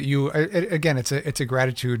that you, again, it's a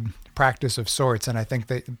gratitude practice of sorts. And I think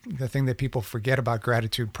that the thing that people forget about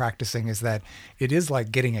gratitude practicing is that it is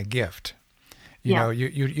like getting a gift. Yeah.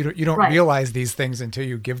 You don't Right. realize these things until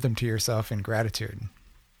you give them to yourself in gratitude.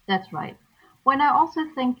 That's right. When I also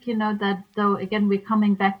think, that though, again, we're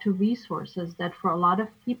coming back to resources, that for a lot of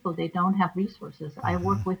people, they don't have resources. I Mm-hmm.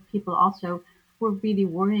 work with people also who are really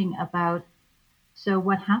worrying about, so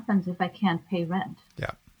what happens if I can't pay rent?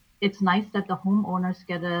 Yeah. It's nice that the homeowners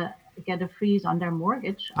get a freeze on their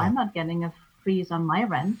mortgage. Yeah. I'm not getting a freeze on my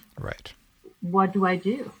rent. Right. What do I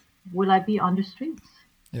do? Will I be on the streets?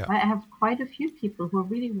 Yeah. I have quite a few people who are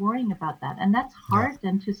really worrying about that. And that's Yeah. hard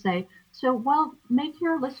then to say, so, well, make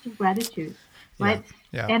your list of gratitude, Yeah. right?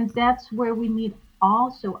 Yeah. And that's where we need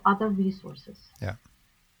also other resources, Yeah.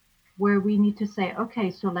 where we need to say,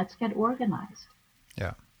 okay, so let's get organized,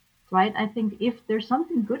 Yeah. right? I think if there's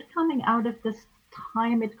something good coming out of this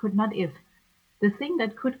time, it could not, if the thing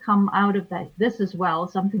that could come out of that, this as well,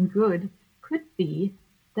 something good, could be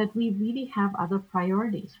that we really have other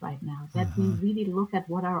priorities right now, that we Mm-hmm. really look at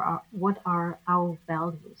what are our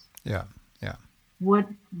values, Yeah. Yeah. what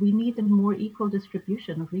we need, a more equal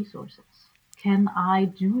distribution of resources. Can I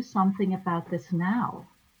do something about this now,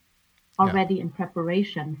 Yeah. already in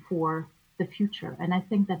preparation for the future? And I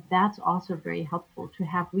think that that's also very helpful, to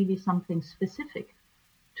have really something specific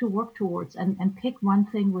to work towards, and pick one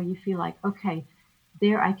thing where you feel like, okay,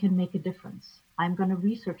 there I can make a difference. I'm going to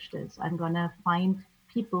research this. I'm going to find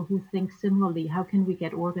people who think similarly. How can we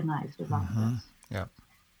get organized around Mm-hmm. this? Yeah.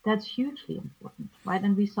 That's hugely important, right?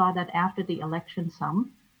 And we saw that after the election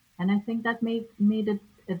some, and I think that made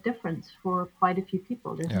a difference for quite a few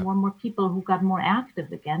people. There's Yeah. more and more people who got more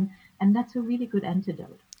active again, and that's a really good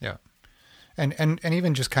antidote. Yeah. And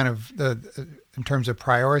even just kind of in terms of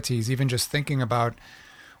priorities, even just thinking about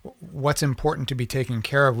what's important to be taken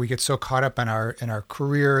care of. We get so caught up in our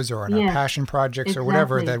careers or in our passion projects or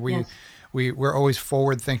whatever that we're always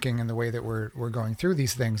forward thinking in the way that we're going through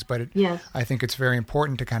these things. But I think it's very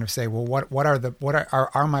important to kind of say, well, what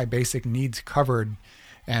are my basic needs covered?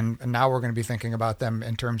 And now we're going to be thinking about them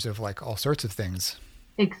in terms of like all sorts of things.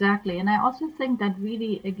 Exactly. And I also think that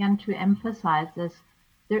really, again, to emphasize this,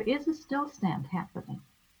 there is a still stand happening.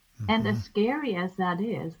 And as scary as that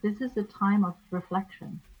is, this is a time of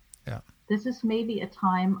reflection. Yeah. This is maybe a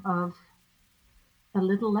time of a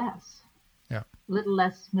little less. Yeah. A little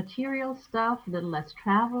less material stuff, a little less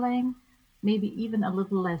traveling, maybe even a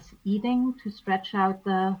little less eating to stretch out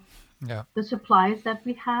the supplies that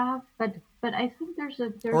we have. But I think there's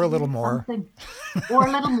or a little more. Or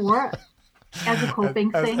a little more as a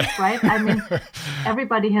coping thing, right? I mean,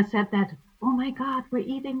 everybody has said that, oh my God, we're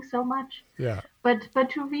eating so much. Yeah. But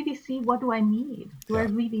to really see, what do I need? Do I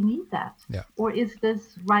really need that? Yeah. Or is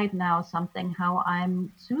this right now something how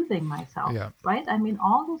I'm soothing myself? Yeah. Right? I mean,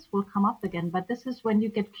 all this will come up again, but this is when you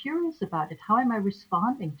get curious about it. How am I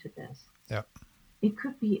responding to this? Yeah. It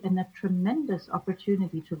could be a tremendous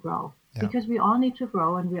opportunity to grow, because we all need to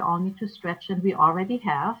grow and we all need to stretch, and we already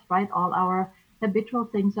have, right? All our habitual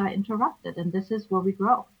things are interrupted, and this is where we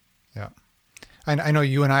grow. Yeah. I know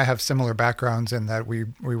you and I have similar backgrounds in that we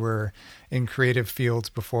were in creative fields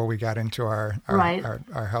before we got into our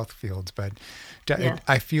health fields, but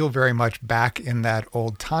I feel very much back in that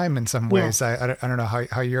old time in some ways. I don't know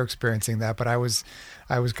how you're experiencing that, but I was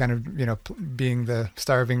kind of, being the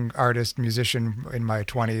starving artist musician in my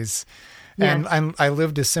 20s. And I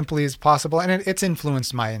lived as simply as possible, and it's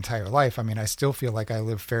influenced my entire life. I mean, I still feel like I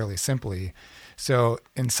live fairly simply. So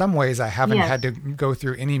in some ways, I haven't had to go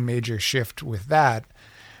through any major shift with that.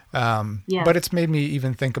 But it's made me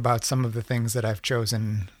even think about some of the things that I've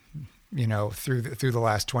chosen, through the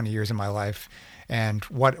last 20 years of my life, and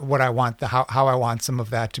what I want, how I want some of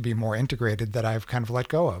that to be more integrated, that I've kind of let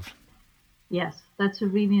go of. Yes, that's a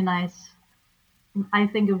really nice, I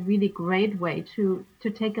think, a really great way to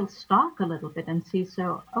take a stock a little bit and see,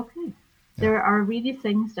 there are really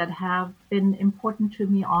things that have been important to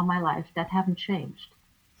me all my life that haven't changed.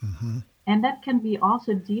 Mm-hmm. And that can be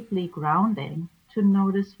also deeply grounding to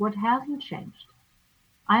notice what hasn't changed.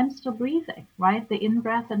 I'm still breathing, right? The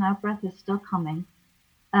in-breath and out-breath is still coming.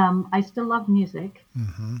 I still love music.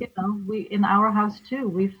 Mm-hmm. We in our house too,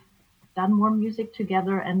 we've done more music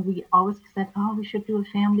together, and we always said, we should do a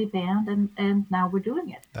family band, and now we're doing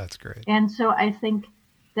it. That's great. And so I think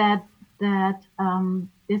that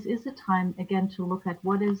this is a time again to look at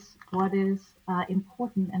what is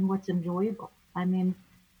important and what's enjoyable. I mean,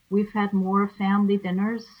 we've had more family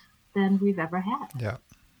dinners than we've ever had. Yeah.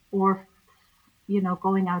 Or,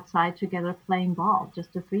 going outside together playing ball,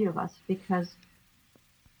 just the three of us, because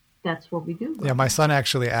that's what we do. Yeah, my son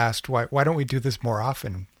actually asked, why don't we do this more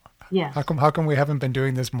often? Yes. How come we haven't been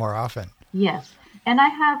doing this more often? Yes. And I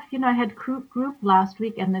have, I had group last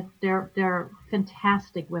week, and they're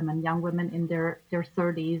fantastic women, young women in their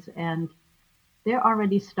 30s, and they're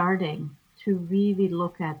already starting to really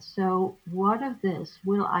look at, so what of this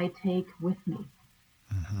will I take with me?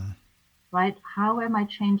 Mm-hmm. Right? How am I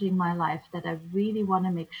changing my life that I really want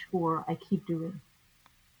to make sure I keep doing,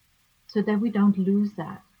 so that we don't lose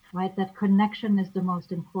that, right? That connection is the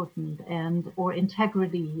most important, or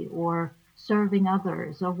integrity, or serving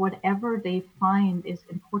others, or whatever they find is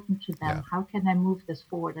important to them. Yeah. How can I move this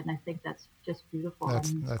forward? And I think that's just beautiful.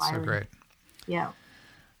 That's so great. Yeah.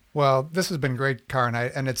 Well, this has been great, Karin,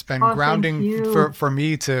 and it's been grounding for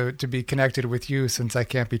me to be connected with you, since I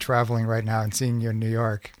can't be traveling right now and seeing you in New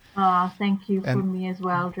York. Thank you for me as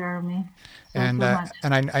well, Jeremy. So much.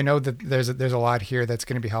 And I know that there's a lot here that's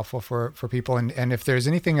going to be helpful for people. And if there's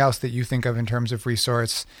anything else that you think of in terms of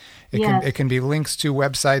resource, it can be links to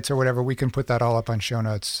websites or whatever. We can put that all up on show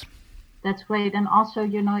notes. That's great. And also,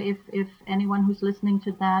 if anyone who's listening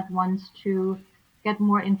to that wants to get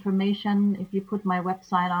more information, if you put my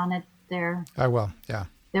website on it there. I will, yeah.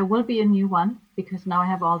 There will be a new one, because now I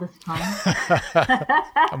have all this time.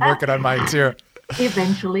 I'm working on mine too.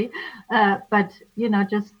 Eventually. But,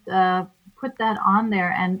 just put that on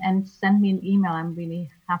there and send me an email. I'm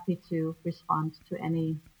really happy to respond to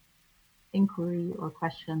any inquiry or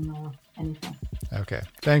question or anything. Okay.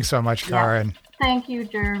 Thanks so much, Karin. Yeah. Thank you,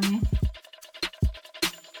 Jeremy.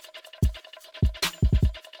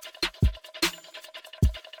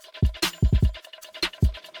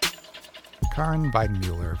 Karin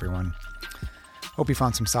Weidenmueller, everyone. Hope you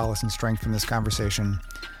found some solace and strength from this conversation.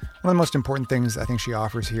 One of the most important things I think she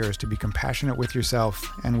offers here is to be compassionate with yourself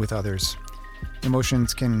and with others.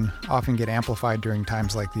 Emotions can often get amplified during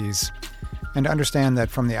times like these, and to understand that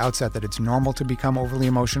from the outset that it's normal to become overly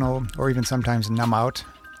emotional or even sometimes numb out,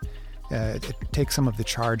 it takes some of the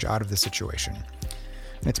charge out of the situation.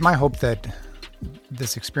 And it's my hope that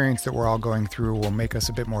this experience that we're all going through will make us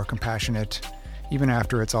a bit more compassionate even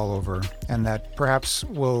after it's all over, and that perhaps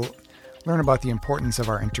we'll learn about the importance of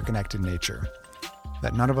our interconnected nature,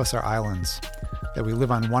 that none of us are islands, that we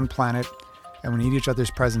live on one planet, and we need each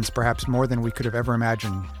other's presence perhaps more than we could have ever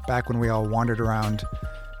imagined back when we all wandered around,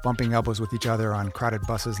 bumping elbows with each other on crowded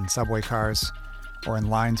buses and subway cars, or in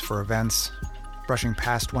lines for events, brushing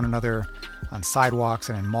past one another on sidewalks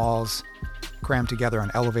and in malls, crammed together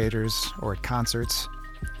on elevators or at concerts.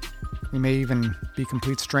 We may even be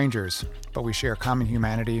complete strangers, but we share common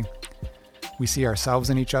humanity. We see ourselves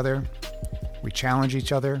in each other. We challenge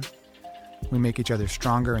each other. We make each other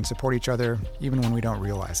stronger and support each other, even when we don't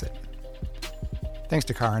realize it. Thanks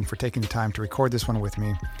to Karin for taking the time to record this one with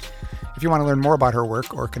me. If you want to learn more about her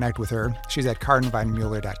work or connect with her, she's at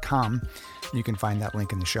karinweidenmueller.com. You can find that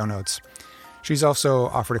link in the show notes. She's also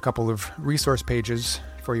offered a couple of resource pages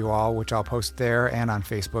for you all, which I'll post there and on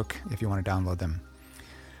Facebook if you want to download them.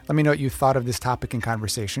 Let me know what you thought of this topic and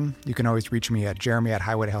conversation. You can always reach me at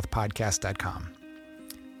jeremy@highwaytohealthpodcast.com.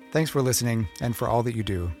 Thanks for listening and for all that you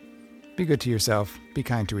do. Be good to yourself, be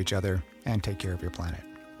kind to each other, and take care of your planet.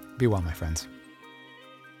 Be well, my friends.